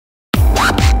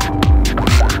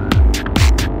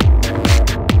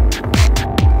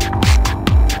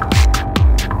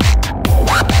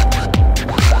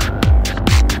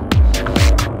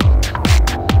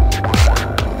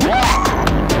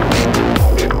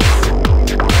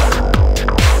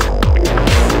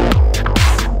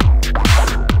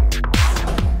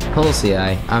Hello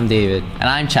CI, I'm David. And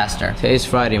I'm Chester. Today's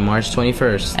Friday, March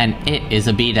 21st. And it is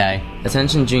a B-Day.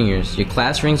 Attention juniors, your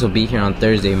class rings will be here on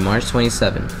Thursday, March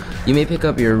 27th. You may pick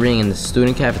up your ring in the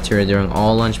student cafeteria during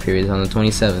all lunch periods on the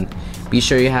 27th. Be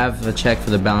sure you have a check for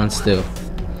the balance due.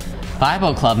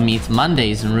 Bible Club meets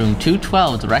Mondays in room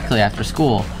 212 directly after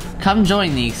school. Come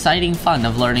join the exciting fun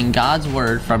of learning God's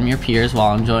Word from your peers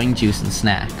while enjoying juice and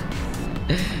snack.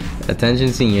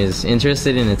 Attention seniors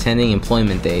interested in attending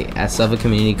Employment Day at Suffolk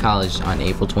Community College on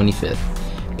April 25th.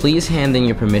 Please hand in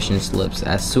your permission slips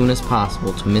as soon as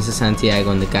possible to Mrs.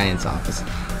 Santiago in the guidance office.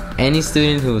 Any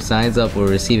student who signs up will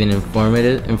receive an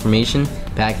information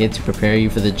packet to prepare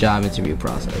you for the job interview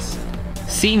process.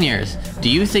 Seniors, do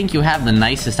you think you have the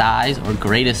nicest eyes or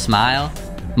greatest smile?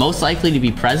 Most likely to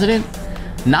be president?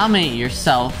 Nominate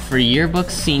yourself for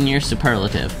Yearbook Senior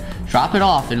Superlative. Drop it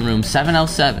off in room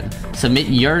 707. Submit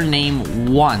your name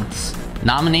once.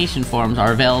 Nomination forms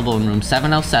are available in room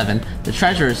 707, the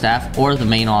treasurer's staff, or the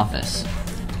main office.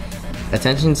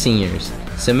 Attention seniors,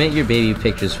 submit your baby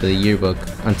pictures for the yearbook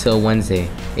until Wednesday,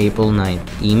 April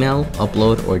 9th. Email,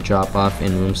 upload, or drop off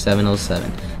in room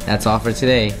 707. That's all for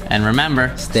today. And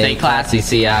remember, stay classy,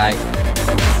 CI.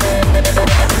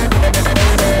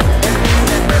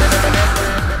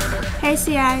 Hey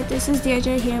CI, this is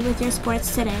Deirdre here with your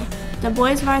sports today. The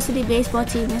boys varsity baseball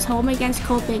team is home against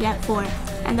Coping at 4,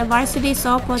 and the varsity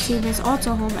softball team is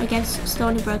also home against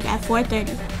Stony Brook at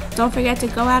 4:30. Don't forget to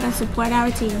go out and support our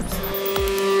teams.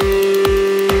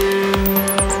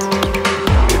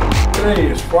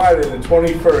 Today is Friday the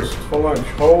 21st. For lunch,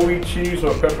 whole wheat cheese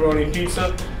or pepperoni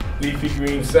pizza, leafy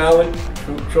green salad,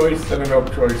 fruit choice, and a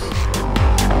milk choice.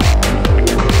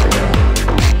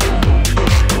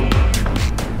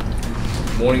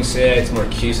 Morning, CI, it's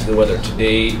Marquise of the weather.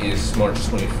 Today is March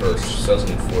 21st,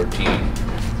 2014,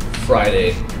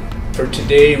 Friday. For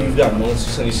today, we've got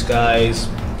mostly sunny skies,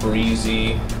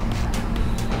 breezy,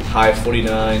 high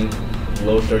 49,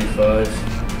 low 35.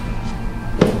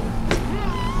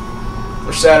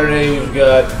 For Saturday, we've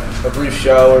got a brief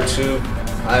shower or two,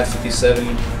 high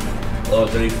 57, low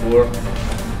 34.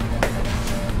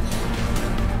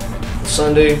 For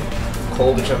Sunday,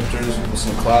 colder temperatures with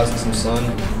some clouds and some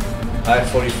sun, high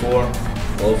 44,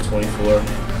 low 24.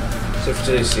 So for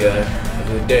today's CI, have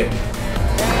a good day.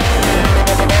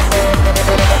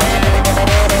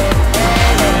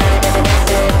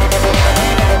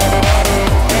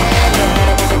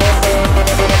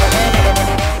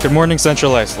 Good morning,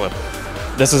 Central Islip.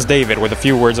 This is David with a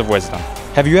few words of wisdom.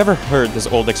 Have you ever heard this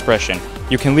old expression,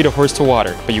 you can lead a horse to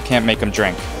water, but you can't make him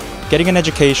drink? Getting an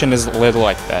education is a little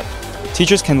like that.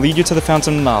 Teachers can lead you to the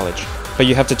fountain of knowledge, but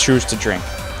you have to choose to drink.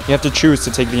 You have to choose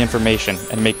to take the information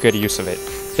and make good use of it.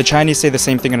 The Chinese say the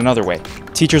same thing in another way.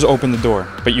 Teachers open the door,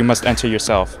 but you must enter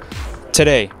yourself.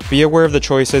 Today, be aware of the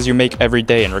choices you make every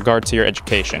day in regard to your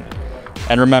education.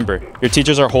 And remember, your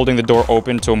teachers are holding the door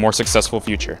open to a more successful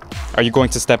future. Are you going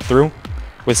to step through?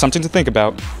 With something to think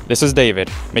about, this is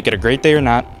David. Make it a great day or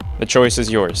not, the choice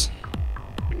is yours.